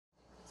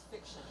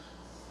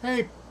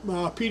Hey,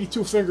 Petey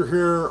Twofinger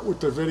here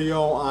with the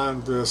video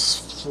on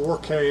this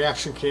 4K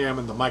action cam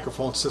and the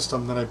microphone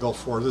system that I built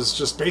for. This is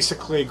just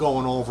basically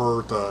going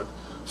over the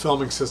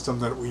filming system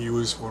that we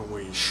use when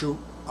we shoot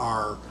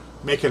our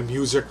making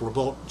music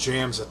remote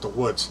jams at the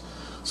woods.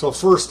 So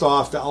first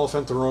off, the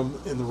elephant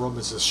in the room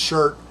is this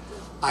shirt.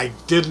 I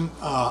didn't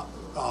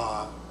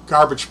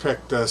garbage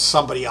pick this.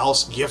 Somebody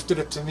else gifted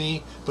it to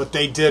me, but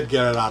they did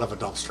get it out of a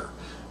dumpster.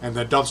 And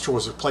the dumpster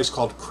was a place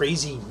called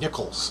Crazy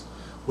Nichols,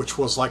 which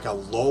was like a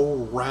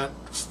low-rent,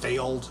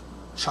 failed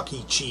Chuck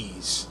E.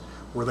 Cheese,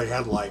 where they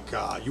had like,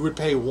 you would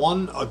pay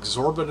one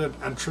exorbitant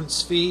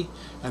entrance fee,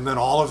 and then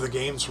all of the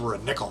games were a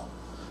nickel.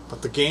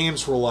 But the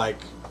games were like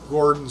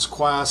Gordon's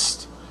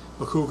Quest,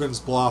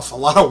 McCougan's Bluff, a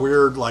lot of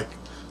weird like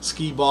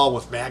skee ball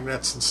with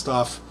magnets and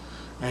stuff,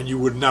 and you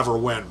would never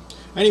win.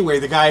 Anyway,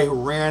 the guy who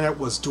ran it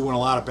was doing a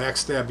lot of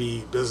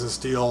backstabby business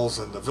deals,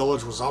 and the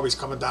village was always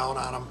coming down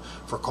on him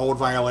for code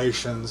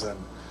violations and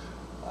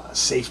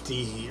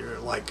safety,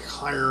 like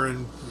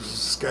hiring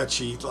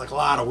sketchy, like a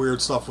lot of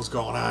weird stuff was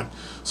going on.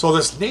 So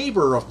this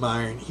neighbor of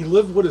mine, he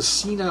lived with his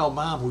senile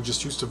mom who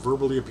just used to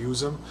verbally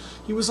abuse him.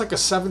 He was like a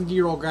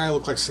 70-year-old guy,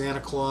 looked like Santa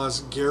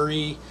Claus.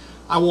 Gary,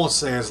 I won't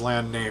say his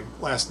last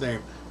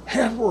name,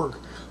 Handwerk.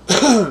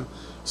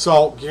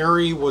 So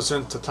Gary was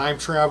into time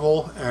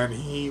travel, and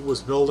he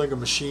was building a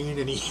machine,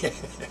 and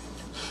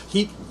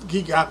he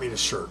got me the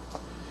shirt.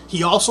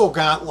 He also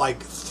got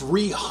like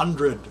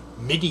 300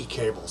 MIDI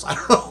cables. I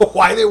don't know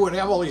why they would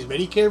have all these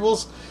MIDI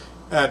cables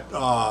at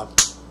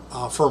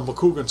for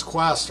McCougan's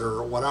Quest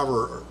or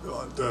whatever,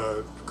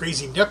 the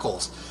Crazy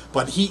Nichols.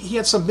 But he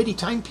had some MIDI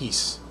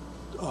timepiece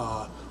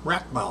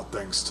rack mount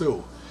things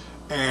too.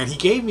 And he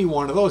gave me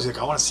one of those. He's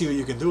like, I want to see what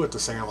you can do with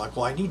this thing. I'm like,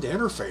 well, I need the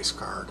interface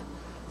card.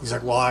 He's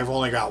like, well, I've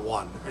only got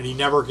one. And he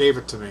never gave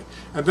it to me.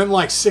 And then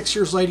like 6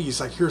 years later, he's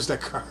like, here's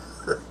that card.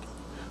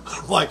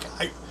 I'm like,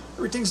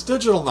 everything's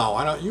digital now.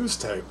 I don't use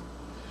tape.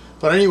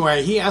 But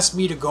anyway, he asked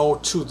me to go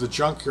to the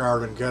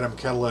junkyard and get him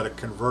catalytic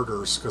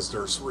converters because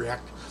there's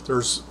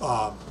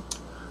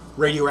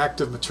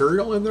radioactive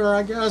material in there,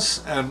 I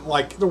guess. And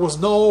like there was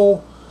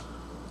no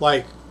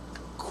like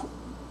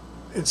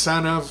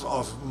incentive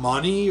of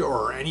money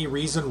or any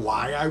reason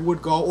why I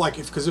would go. Like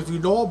because if you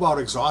know about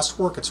exhaust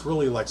work, it's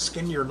really like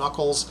skin your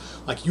knuckles,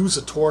 like use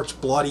a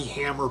torch, bloody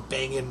hammer,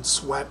 banging,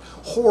 sweat,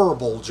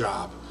 horrible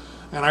job.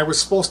 And I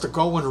was supposed to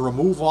go and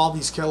remove all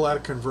these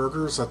catalytic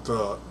converters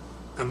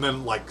and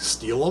then like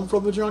steal them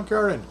from the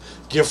junkyard and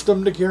gift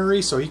them to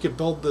Gary so he could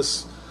build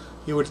this.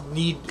 He would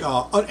need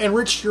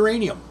enriched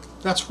uranium.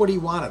 That's what he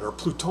wanted, or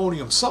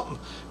plutonium, something.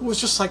 It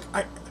was just like,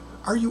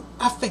 are you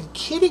effing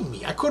kidding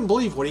me? I couldn't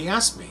believe what he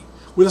asked me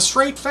with a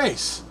straight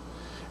face.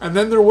 And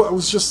then it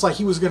was just like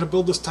he was going to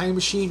build this time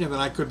machine, and then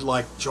I could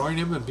like join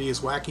him and be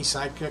his wacky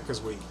sidekick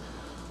as we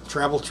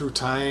traveled through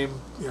time,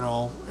 you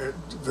know,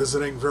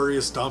 visiting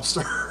various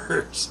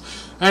dumpsters.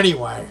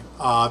 Anyway,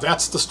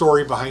 that's the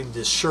story behind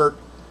this shirt.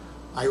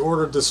 I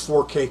ordered this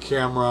 4K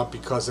camera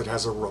because it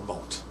has a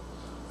remote.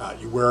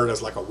 You wear it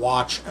as like a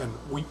watch, and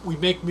we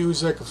make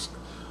music. If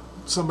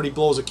somebody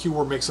blows a cue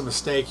or makes a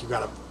mistake, you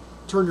got to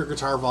turn your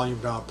guitar volume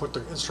down, put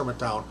the instrument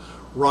down,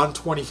 run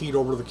 20 feet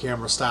over to the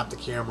camera, stop the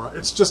camera.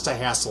 It's just a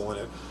hassle,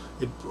 and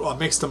it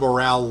makes the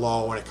morale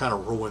low, and it kind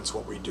of ruins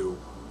what we do.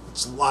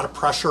 It's a lot of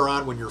pressure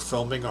on when you're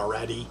filming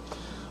already.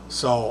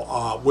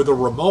 So with a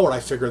remote, I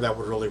figured that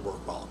would really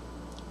work well.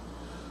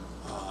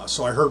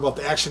 So I heard about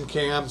the action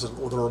cams, and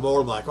with a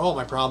remote I'm like, oh,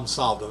 my problem's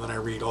solved. And then I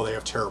read, oh, they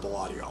have terrible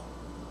audio.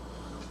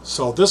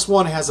 So this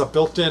one has a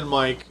built-in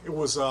mic. It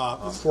was a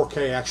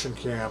 4K action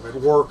cam. It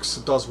works,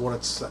 it does what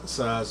it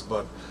says,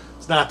 but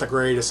it's not the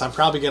greatest. I'm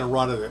probably going to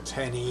run it at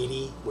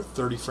 1080 with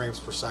 30 frames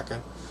per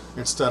second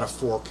instead of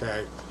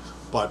 4K.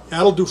 But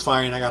that'll do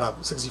fine. I got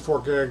a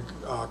 64 gig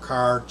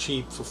card,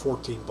 cheap, for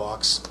 14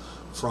 bucks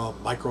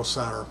from Micro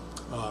Center,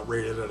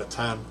 rated at a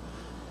 10.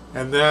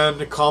 And then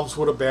it comes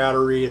with a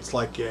battery. It's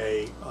like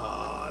a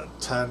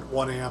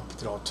 1 amp,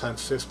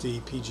 1050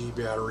 PG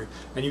battery,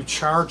 and you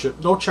charge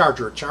it. No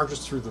charger. It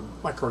charges through the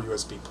micro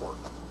USB port.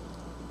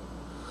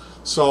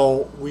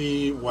 So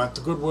we went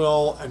to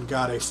Goodwill and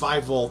got a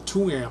 5-volt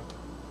 2 amp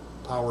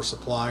power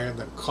supply, and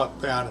then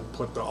cut that and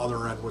put the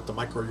other end with the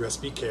micro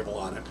USB cable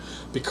on it.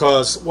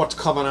 Because what's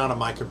coming out of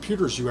my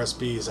computer's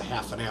USB is a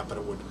 0.5 amp, and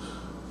it would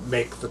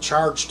make the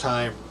charge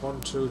time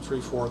 1, 2,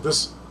 3, 4.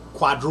 This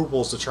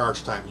quadruples the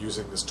charge time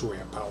using this 2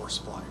 amp power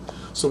supply.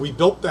 So we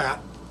built that,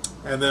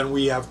 and then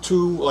we have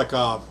two, like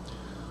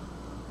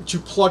you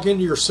plug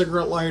into your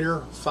cigarette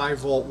lighter,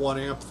 5-volt 1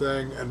 amp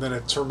thing, and then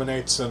it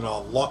terminates in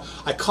a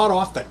I cut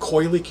off that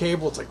coily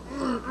cable. It's like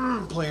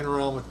playing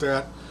around with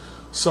that.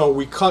 So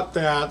we cut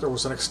that. There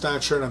was an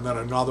extension, and then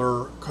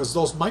another, because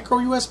those micro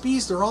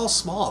USBs, they're all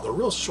small, they're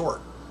real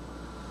short.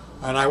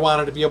 And I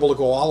wanted to be able to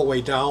go all the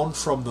way down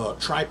from the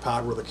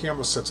tripod where the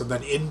camera sits and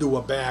then into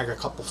a bag a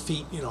couple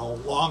feet,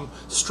 long,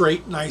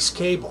 straight, nice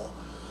cable.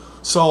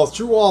 So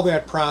through all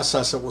that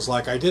process, it was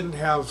like I didn't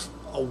have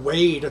a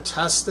way to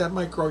test that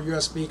micro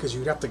USB because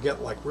you'd have to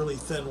get like really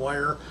thin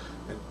wire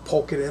and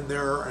poke it in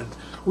there. And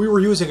we were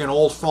using an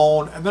old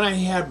phone, and then I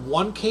had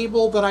one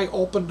cable that I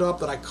opened up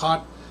that I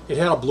cut. It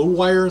had a blue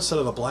wire instead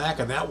of the black,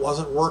 and that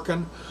wasn't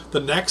working. The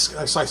next,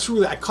 so I threw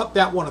that, I cut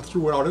that one and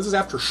threw it out. This is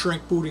after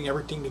shrink booting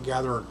everything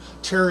together and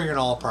tearing it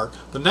all apart.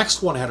 The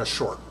next one had a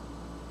short.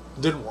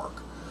 It didn't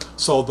work.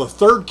 So the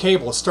third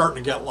cable is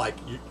starting to get like,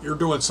 you're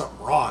doing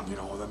something wrong, you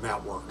know, and then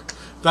that worked.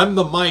 Then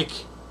the mic,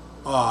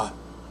 the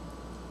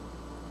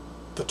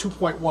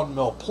 2.1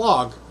 mil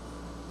plug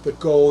that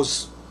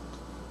goes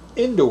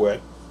into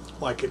it,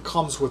 like it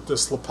comes with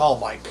this lapel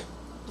mic,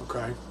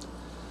 okay?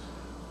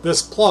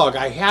 This plug,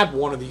 I had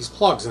one of these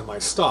plugs in my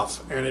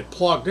stuff, and it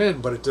plugged in,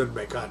 but it didn't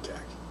make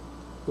contact.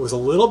 It was a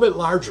little bit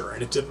larger,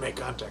 and it didn't make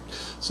contact.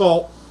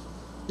 So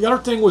the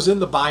other thing was in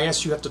the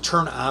BIOS, you have to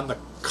turn on the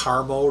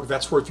car mode.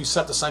 That's where if you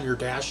set this on your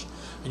dash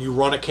and you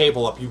run a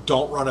cable up, you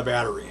don't run a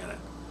battery in it.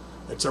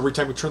 It's every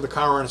time you turn the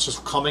car on, it's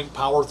just coming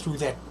power through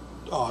that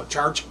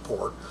charging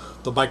port,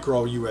 the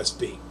micro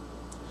USB.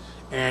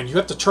 And you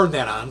have to turn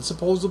that on,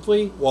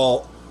 supposedly.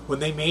 Well, when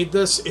they made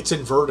this, it's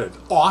inverted.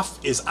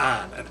 Off is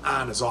on, and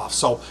on is off.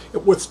 So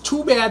with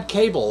two bad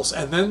cables,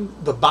 and then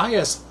the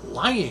BIOS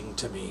lying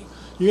to me,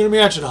 you can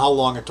imagine how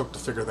long it took to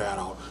figure that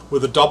out.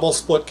 With a double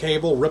split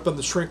cable, ripping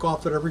the shrink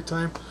off it every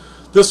time.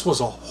 This was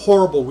a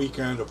horrible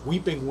weekend of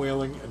weeping,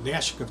 wailing, and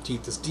gnashing of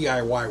teeth. This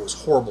DIY was a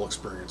horrible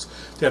experience.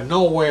 They had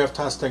no way of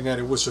testing it.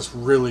 It was just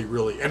really,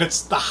 really, and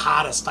it's the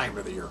hottest time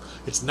of the year.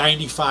 It's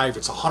 95,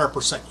 it's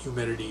 100%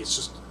 humidity. It's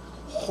just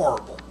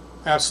horrible,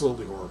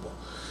 absolutely horrible.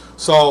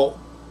 So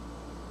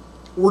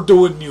we're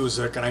doing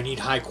music, and I need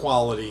high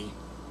quality,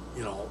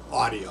 you know,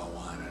 audio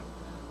on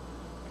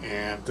it.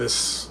 And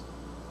this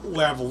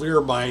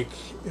lavalier mic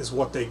is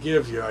what they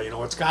give you. You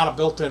know, it's got a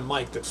built-in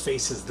mic that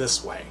faces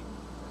this way.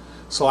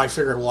 So I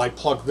figured, well, I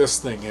plug this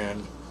thing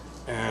in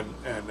and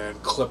then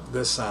clip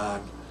this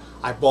on.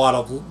 I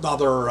bought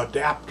another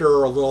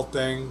adapter, a little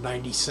thing,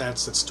 90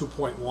 cents. It's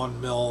 2.1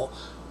 mil,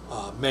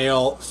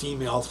 male,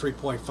 female,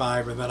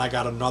 3.5, and then I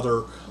got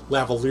another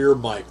lavalier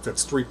mic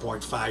that's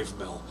 3.5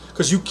 mil.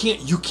 Because you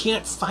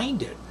can't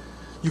find it.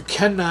 You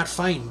cannot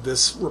find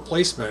this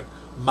replacement.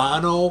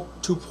 Mono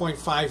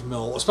 2.5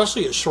 mil,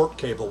 especially a short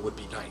cable, would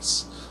be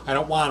nice. I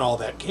don't want all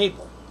that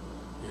cable,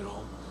 you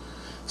know.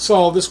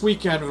 So this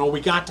weekend, you know,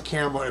 we got the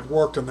camera, it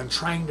worked, and then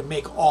trying to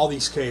make all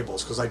these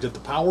cables, because I did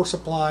the power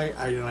supply,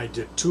 and I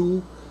did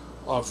two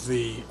of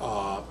the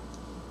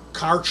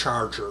car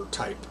charger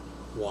type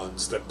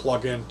ones that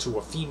plug into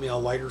a female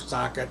lighter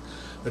socket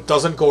that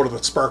doesn't go to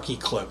the sparky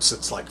clips.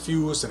 It's like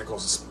fused, and it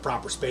goes to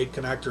proper spade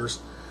connectors.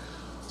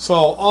 So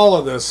all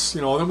of this,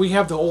 you know, and then we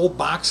have the old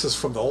boxes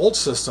from the old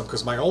system,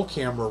 because my old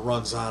camera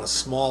runs on a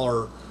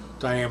smaller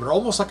diameter,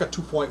 almost like a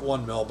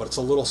 2.1 mil, but it's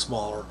a little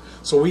smaller.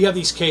 So we have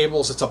these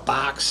cables. It's a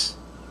box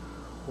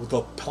with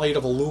a plate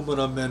of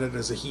aluminum in it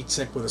as a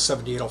heatsink with a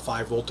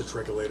 7805 voltage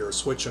regulator, a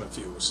switch, and a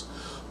fuse.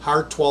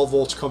 Hard 12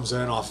 volts comes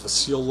in off a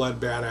sealed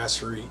lead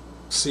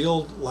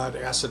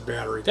acid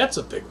battery. That's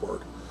a big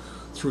word.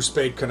 Through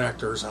spade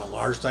connectors on a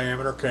large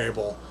diameter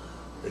cable.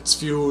 It's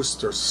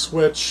fused. There's a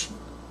switch.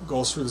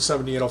 Goes through the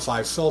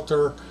 7805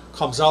 filter,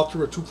 comes out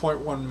through a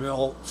 2.1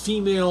 mil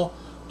female,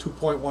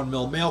 2.1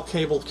 mil male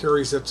cable,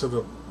 carries it to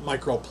the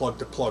micro plug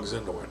that plugs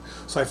into it.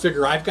 So I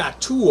figure I've got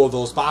two of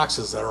those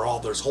boxes that are all,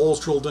 there's holes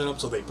drilled in them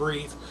so they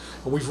breathe.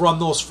 And we've run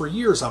those for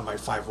years on my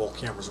 5-volt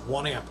cameras,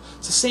 1 amp.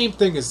 It's the same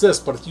thing as this,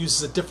 but it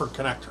uses a different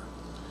connector.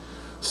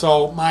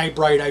 So my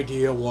bright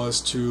idea was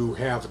to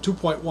have a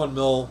 2.1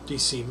 mil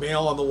DC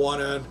male on the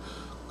one end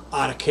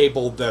on a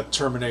cable that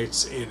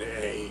terminates in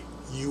a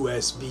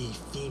USB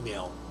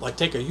female. Like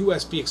take a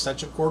USB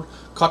extension cord,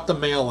 cut the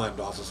male end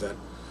off of it,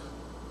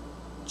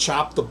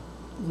 chop the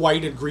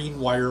white and green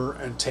wire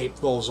and tape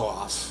those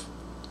off,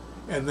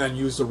 and then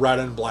use the red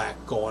and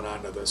black going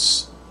onto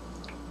this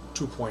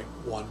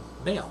 2.1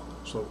 male.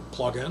 So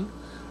plug in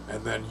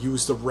and then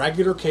use the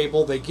regular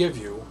cable they give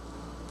you,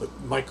 the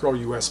micro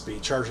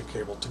USB charging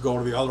cable, to go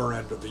to the other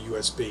end of the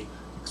USB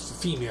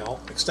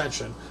female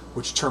extension,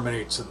 which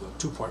terminates in the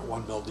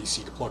 2.1 mil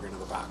DC to plug into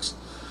the box.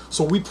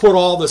 So we put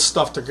all this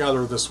stuff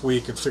together this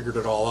week and figured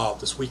it all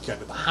out this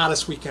weekend, the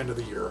hottest weekend of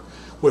the year,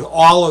 with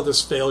all of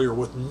this failure,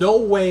 with no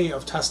way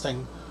of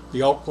testing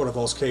the output of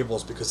those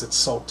cables because it's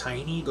so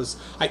tiny.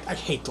 I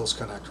hate those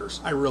connectors.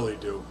 I really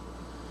do.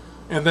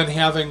 And then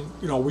having,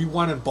 you know, we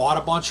went and bought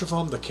a bunch of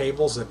them, the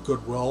cables at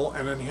Goodwill,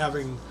 and then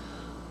having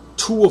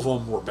two of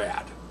them were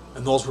bad.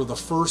 And those were the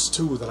first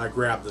two that I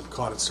grabbed and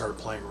caught and started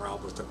playing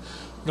around with them.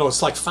 You know,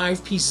 it's like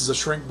 5 pieces of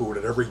shrink boot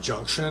at every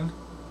junction.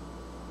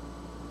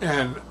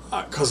 And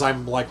because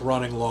I'm like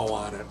running low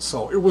on it.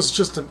 So it was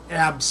just an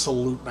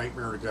absolute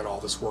nightmare to get all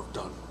this work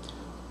done.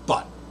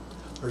 But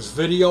there's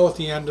video at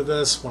the end of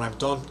this. When I'm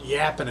done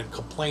yapping and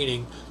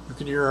complaining, you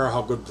can hear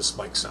how good this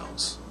mic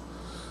sounds.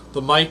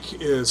 The mic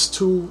is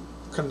 2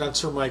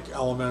 condenser mic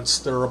elements.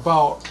 They're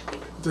about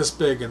this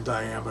big in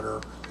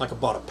diameter, like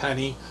about a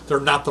penny.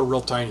 They're not the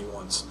real tiny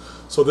ones.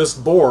 So this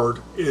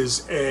board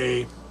is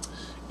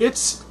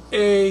it's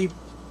a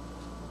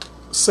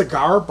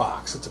cigar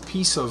box. It's a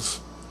piece of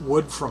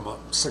wood from a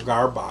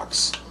cigar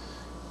box,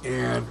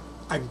 and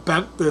I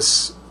bent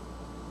this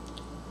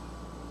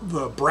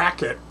the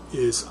bracket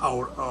is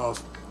out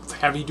of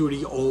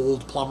heavy-duty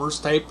old plumber's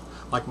tape,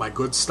 like my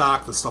good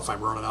stock, the stuff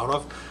I'm running out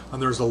of.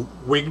 And there's a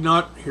wing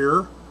nut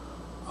here,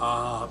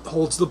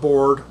 holds the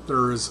board.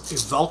 There is a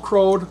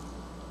Velcroed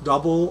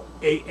double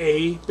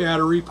AA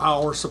battery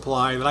power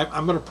supply that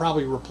I'm going to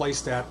probably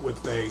replace that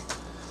with a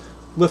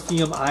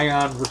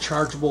lithium-ion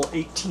rechargeable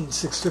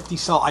 18650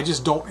 cell. I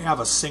just don't have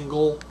a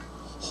single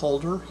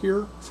holder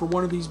here for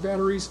one of these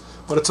batteries,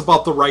 but it's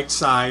about the right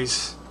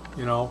size,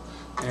 you know,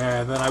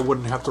 and then I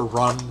wouldn't have to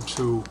run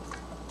to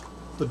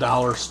the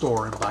dollar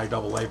store and buy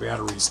AA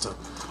batteries to,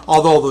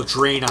 although the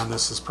drain on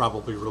this is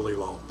probably really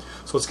low.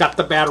 So it's got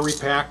the battery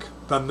pack,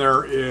 then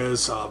there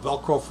is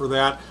Velcro for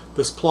that.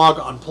 This plug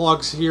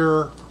unplugs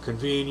here for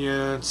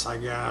convenience, I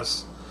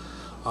guess.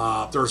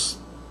 There's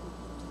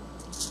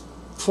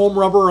foam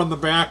rubber on the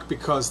back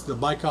because the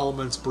mic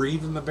elements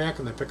breathe in the back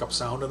and they pick up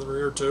sound in the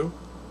rear too.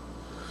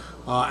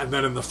 And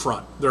then in the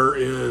front there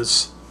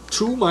is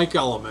two mic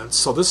elements.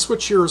 So this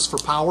switch here is for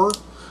power.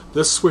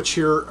 This switch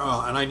here,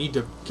 and I need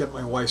to get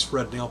my wife's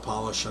red nail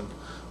polish and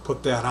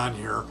put that on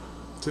here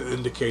to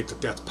indicate that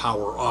that's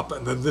power up.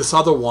 And then this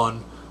other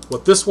one,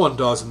 what this one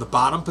does in the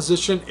bottom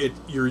position,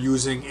 you're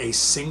using a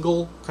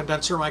single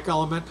condenser mic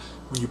element.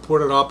 When you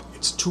put it up,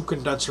 it's two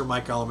condenser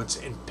mic elements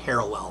in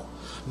parallel,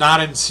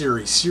 not in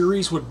series.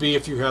 Series would be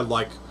if you had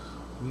like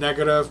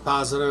negative,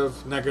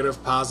 positive,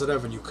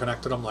 and you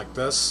connected them like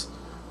this,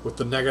 with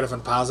the negative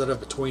and positive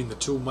between the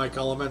two mic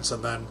elements,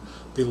 and then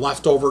the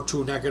leftover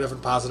two negative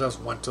and positives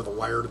went to the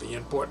wire to the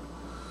input.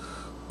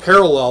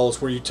 Parallel is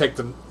where you take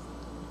the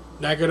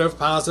negative,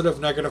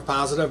 positive,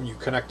 and you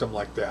connect them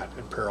like that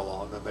in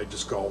parallel, and then they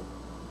just go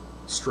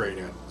straight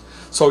in.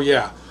 So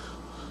yeah,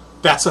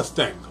 that's a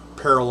thing,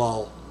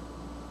 parallel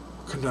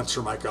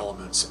condenser mic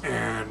elements.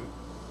 And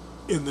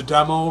in the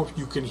demo,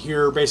 you can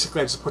hear,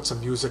 basically I just put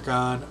some music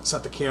on,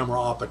 set the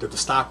camera up, I did the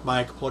stock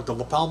mic, plugged the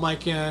lapel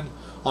mic in,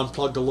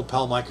 unplugged the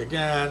lapel mic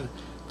again,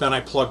 then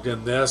I plugged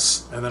in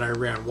this, and then I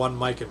ran one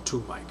mic and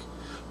two mic.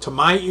 To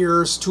my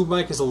ears, two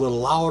mic is a little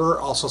louder,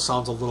 also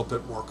sounds a little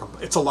bit more,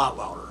 it's a lot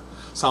louder,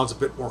 sounds a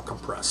bit more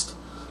compressed.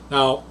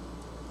 Now,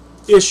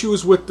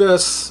 issues with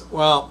this,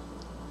 well,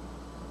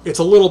 it's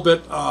a little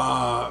bit,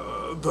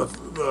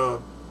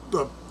 the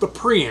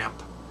preamp,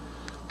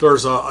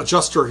 there's an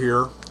adjuster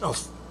here,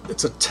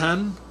 it's a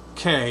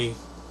 10K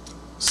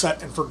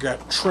set and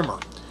forget trimmer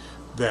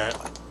that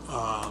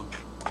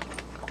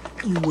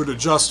you would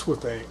adjust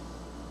with a,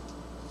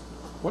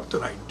 what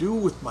did I do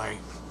with my,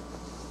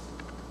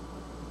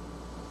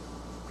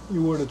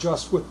 you would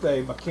adjust with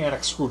a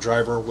mechanic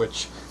screwdriver,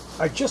 which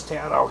I just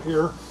had out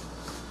here.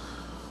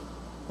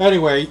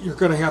 Anyway, you're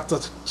going to have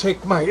to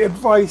take my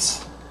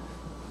advice,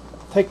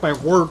 take my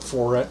word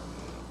for it,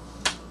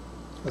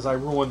 as I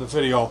ruined the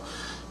video.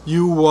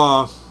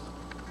 You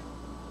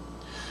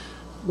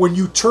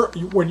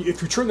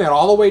if you turn that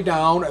all the way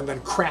down and then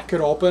crack it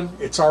open,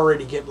 it's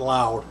already getting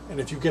loud, and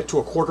if you get to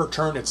a quarter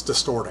turn, it's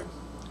distorting.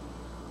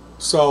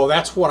 So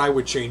that's what I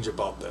would change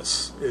about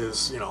this,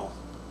 is, you know,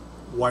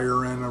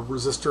 wire in a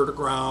resistor to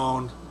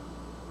ground,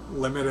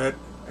 limit it,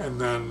 and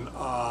then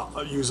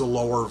use a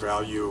lower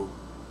value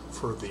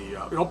for the,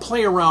 you know,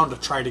 play around to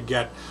try to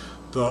get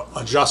the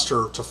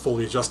adjuster to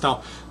fully adjust.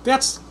 Now,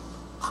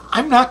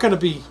 I'm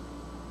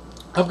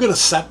going to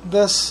set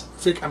this,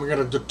 I'm going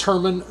to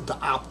determine the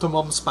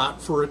optimum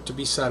spot for it to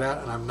be set at,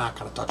 and I'm not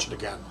going to touch it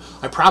again.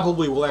 I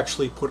probably will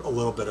actually put a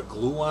little bit of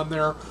glue on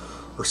there,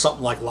 or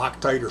something like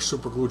Loctite or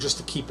super glue, just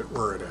to keep it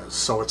where it is.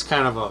 So it's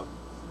kind of a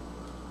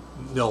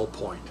nil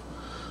point.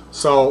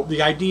 So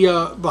the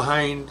idea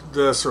behind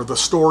this, or the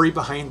story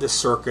behind this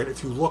circuit,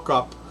 if you look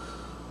up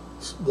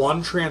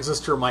one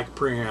transistor mic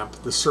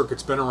preamp, this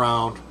circuit's been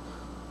around.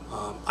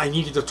 I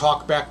needed a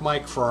talkback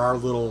mic for our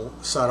little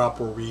setup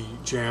where we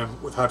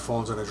jam with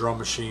headphones and a drum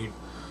machine.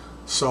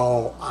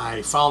 So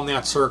I found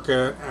that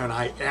circuit and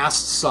I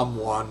asked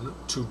someone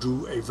to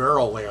do a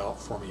Vero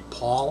layout for me,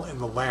 Paul in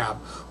the lab,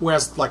 who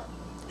has, like,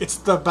 it's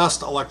the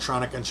best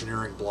electronic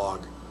engineering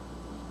blog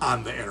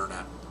on the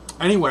internet.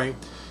 Anyway,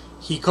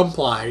 he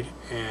complied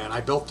and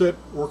I built it,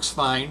 works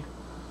fine.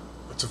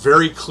 It's a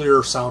very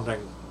clear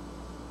sounding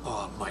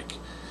mic.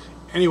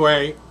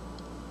 Anyway,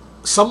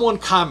 someone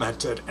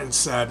commented and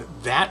said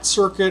that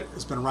circuit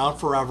has been around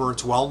forever.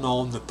 It's well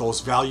known that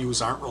those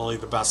values aren't really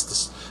the best.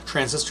 This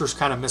transistor's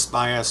kind of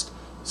misbiased.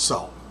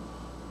 So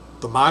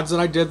the mods that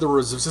I did, the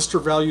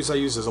resistor values I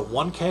use is a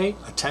 1K,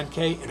 a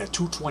 10K, and a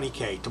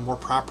 220K to more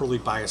properly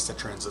bias the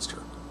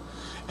transistor.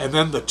 And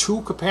then the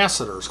two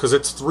capacitors, because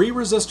it's 3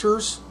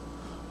 resistors,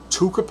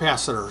 2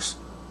 capacitors,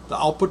 the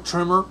output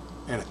trimmer,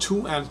 and a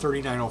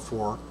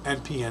 2N3904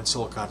 NPN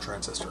silicon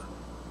transistor.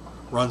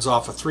 Runs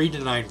off of 3 to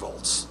 9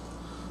 volts.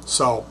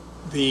 So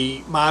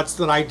the mods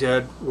that I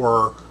did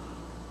were,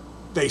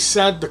 they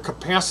said the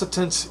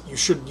capacitance, you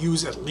should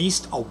use at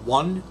least a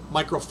 1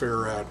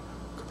 microfarad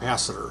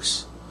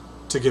capacitors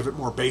to give it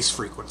more bass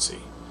frequency.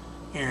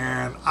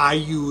 And I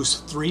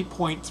use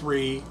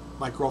 3.3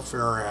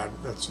 microfarad,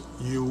 that's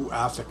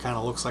UF, it kind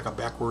of looks like a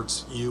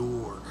backwards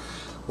U, or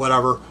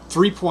whatever,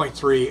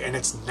 3.3, and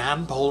it's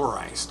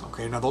non-polarized.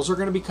 Okay, now those are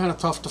going to be kind of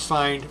tough to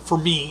find for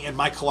me in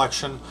my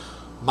collection.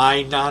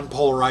 My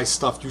non-polarized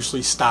stuff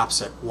usually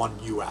stops at 1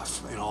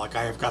 UF. You know, like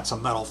I have got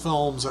some metal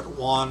films at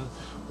 1,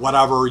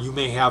 whatever. You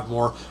may have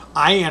more.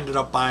 I ended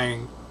up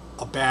buying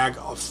a bag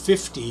of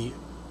 50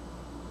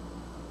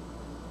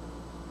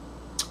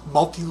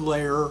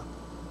 multi-layer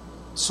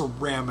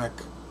ceramic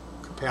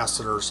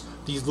capacitors.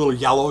 These little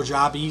yellow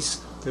jobbies,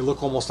 they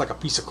look almost like a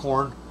piece of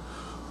corn.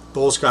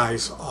 Those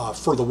guys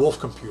for the Wolf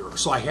computer.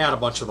 So I had a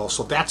bunch of those.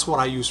 So that's what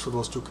I used for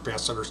those 2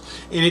 capacitors.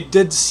 And it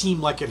did seem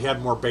like it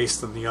had more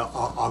bass than the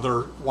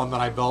other one that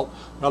I built.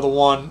 Another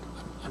one,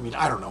 I mean,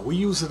 I don't know. We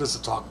use it as a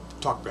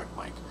talkback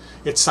mic.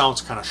 It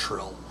sounds kind of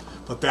shrill.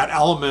 But that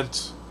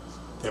element,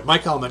 that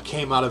mic element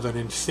came out of an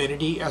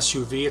Infinity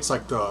SUV. It's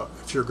like the,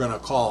 if you're going to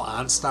call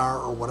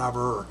OnStar or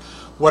whatever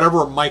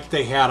mic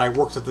they had. I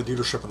worked at the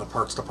dealership in the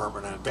parts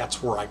department, and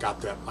that's where I got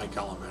that mic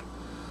element.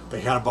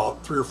 They had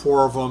about 3 or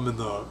 4 of them in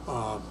the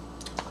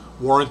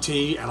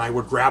warranty, and I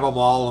would grab them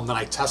all, and then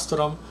I tested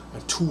them,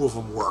 and 2 of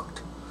them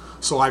worked.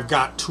 So I've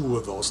got 2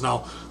 of those.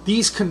 Now,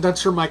 these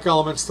condenser mic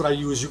elements that I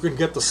use, you can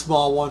get the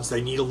small ones.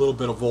 They need a little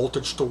bit of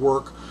voltage to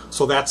work,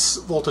 so that's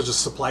voltage is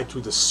supplied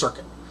through the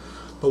circuit.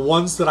 The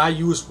ones that I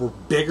used were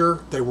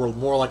bigger. They were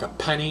more like a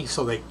penny,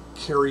 so they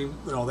carry, you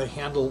know, they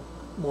handle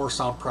more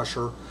sound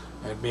pressure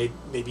and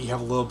maybe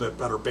have a little bit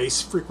better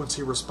bass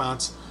frequency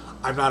response.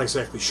 I'm not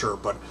exactly sure,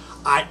 but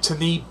to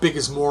me, big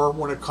is more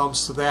when it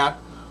comes to that.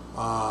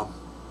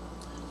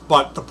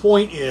 But the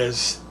point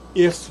is,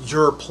 if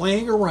you're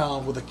playing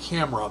around with a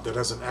camera that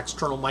has an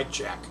external mic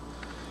jack,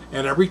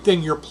 and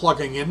everything you're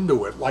plugging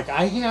into it, like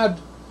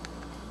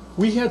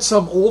we had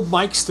some old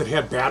mics that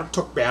had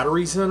took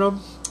batteries in them,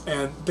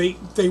 and they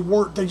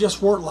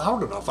just weren't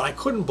loud enough, and I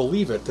couldn't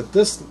believe it that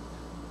this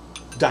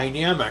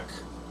dynamic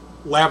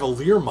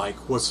lavalier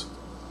mic was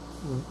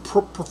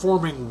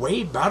performing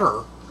way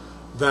better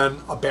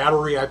than a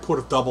battery I put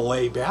a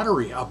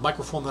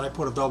microphone that I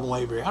put a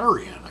AA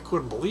battery in. I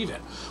couldn't believe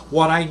it.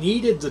 What I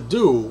needed to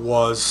do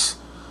was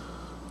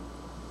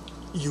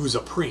use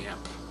a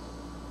preamp.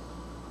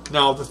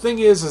 Now the thing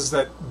is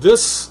that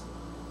this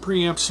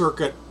preamp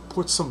circuit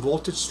puts some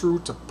voltage through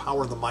to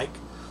power the mic.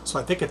 So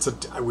I think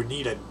I would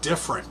need a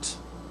different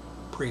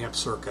preamp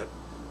circuit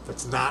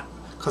that's not,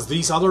 because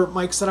these other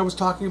mics that I was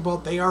talking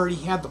about, they already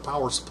had the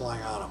power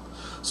supply on them.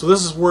 So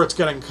this is where it's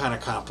getting kind of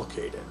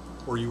complicated,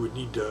 where you would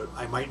need to,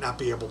 I might not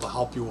be able to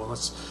help you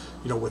unless,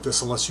 you know, with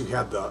this, unless you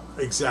had the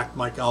exact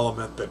mic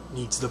element that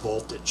needs the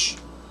voltage,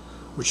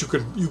 which you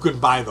can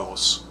buy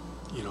those,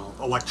 you know,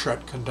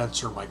 electret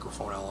condenser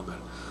microphone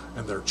element,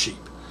 and they're cheap.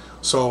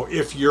 So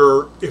if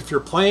you're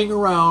playing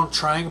around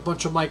trying a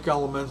bunch of mic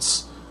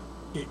elements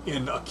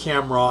in a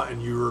camera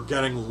and you're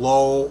getting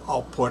low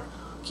output,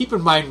 keep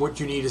in mind what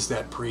you need is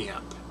that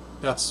preamp.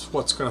 That's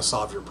what's going to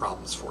solve your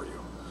problems for you.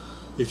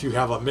 If you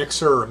have a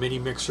mixer or a mini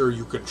mixer,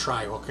 you can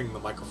try hooking the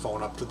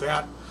microphone up to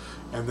that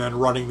and then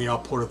running the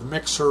output of the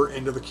mixer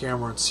into the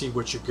camera and see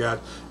what you get,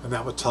 and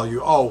that would tell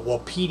you, oh, well,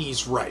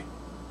 petey's right,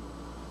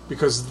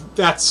 because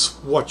that's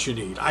what you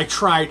need. I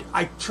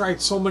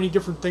tried so many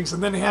different things,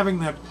 and then having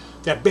that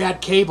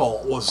bad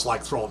cable was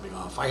like throwing me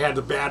off. I had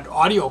the bad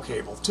audio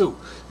cable too.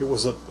 It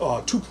was a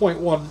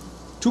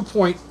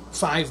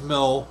 2.5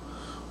 mil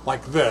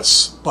like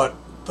this, but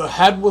the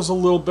head was a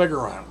little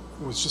bigger on it.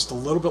 It was just a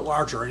little bit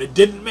larger, and it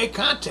didn't make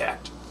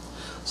contact.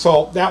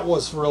 So that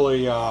was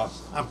really,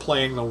 I'm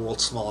playing the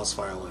world's smallest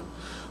violin.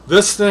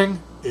 This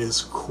thing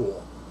is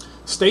cool.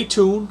 Stay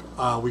tuned.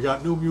 We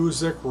got new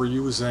music. We're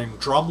using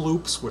drum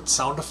loops with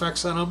sound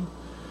effects in them,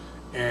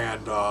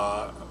 and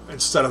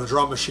instead of the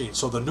drum machine.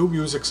 So the new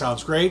music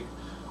sounds great.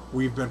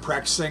 We've been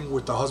practicing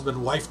with the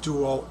husband-wife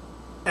duo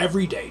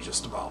every day,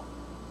 just about.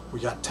 We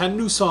got 10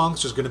 new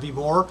songs. There's going to be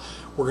more.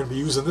 We're going to be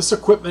using this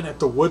equipment at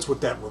the woods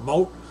with that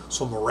remote.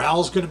 So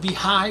morale's going to be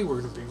high. We're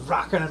going to be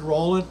rocking and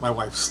rolling. My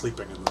wife's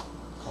sleeping in the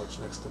couch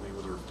next to me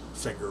with her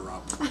finger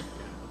up. Yeah.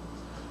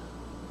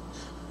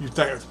 You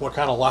think what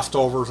kind of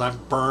leftovers? I'm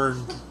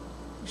burned.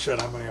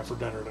 Shit, I'm going to have for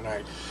dinner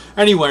tonight.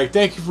 Anyway,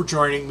 thank you for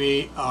joining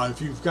me.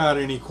 If you've got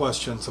any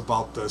questions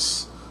about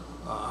this,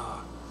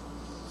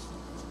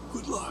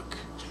 good luck.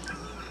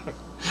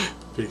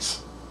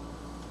 Peace.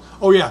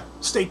 Oh yeah,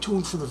 stay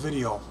tuned for the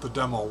video, the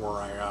demo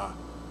where I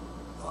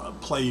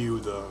play you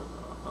the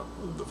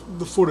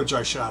footage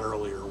I shot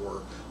earlier,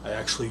 where I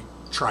actually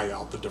try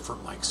out the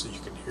different mics so you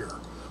can hear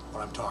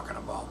what I'm talking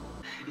about.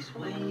 He's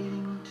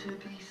waiting to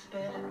be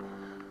sped.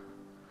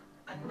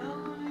 I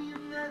know you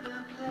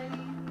never play,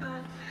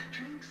 but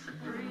drinks are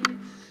breed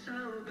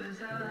so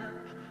bizarre.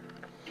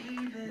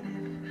 Even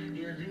if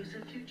you lose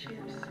a few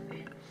chips,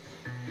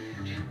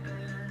 it's cheaper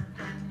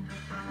than the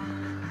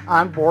bar.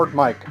 Onboard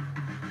mic.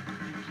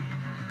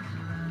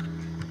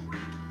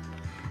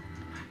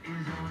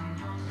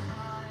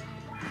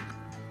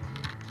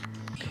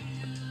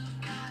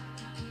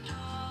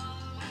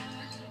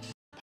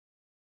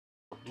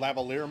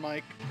 Lavalier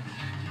mic.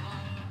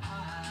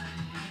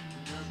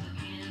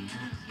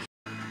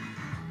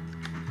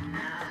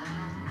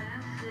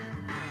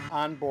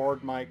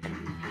 Onboard mic.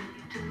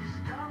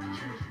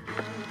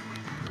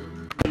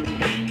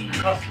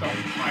 Custom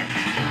mic.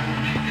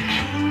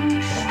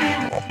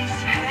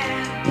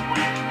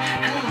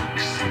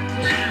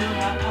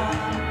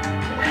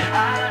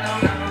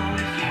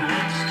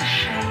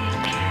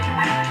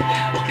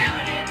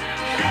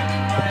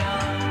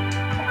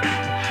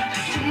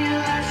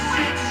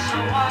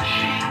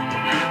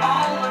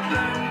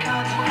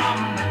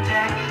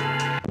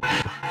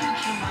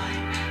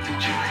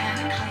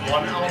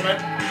 One element,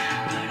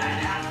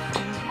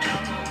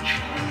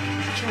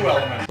 two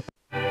elements.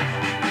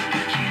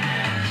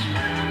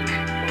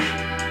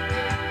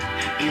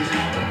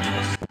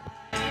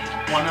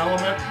 One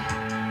element,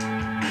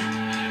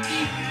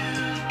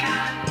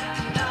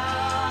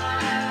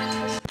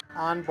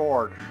 on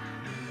board.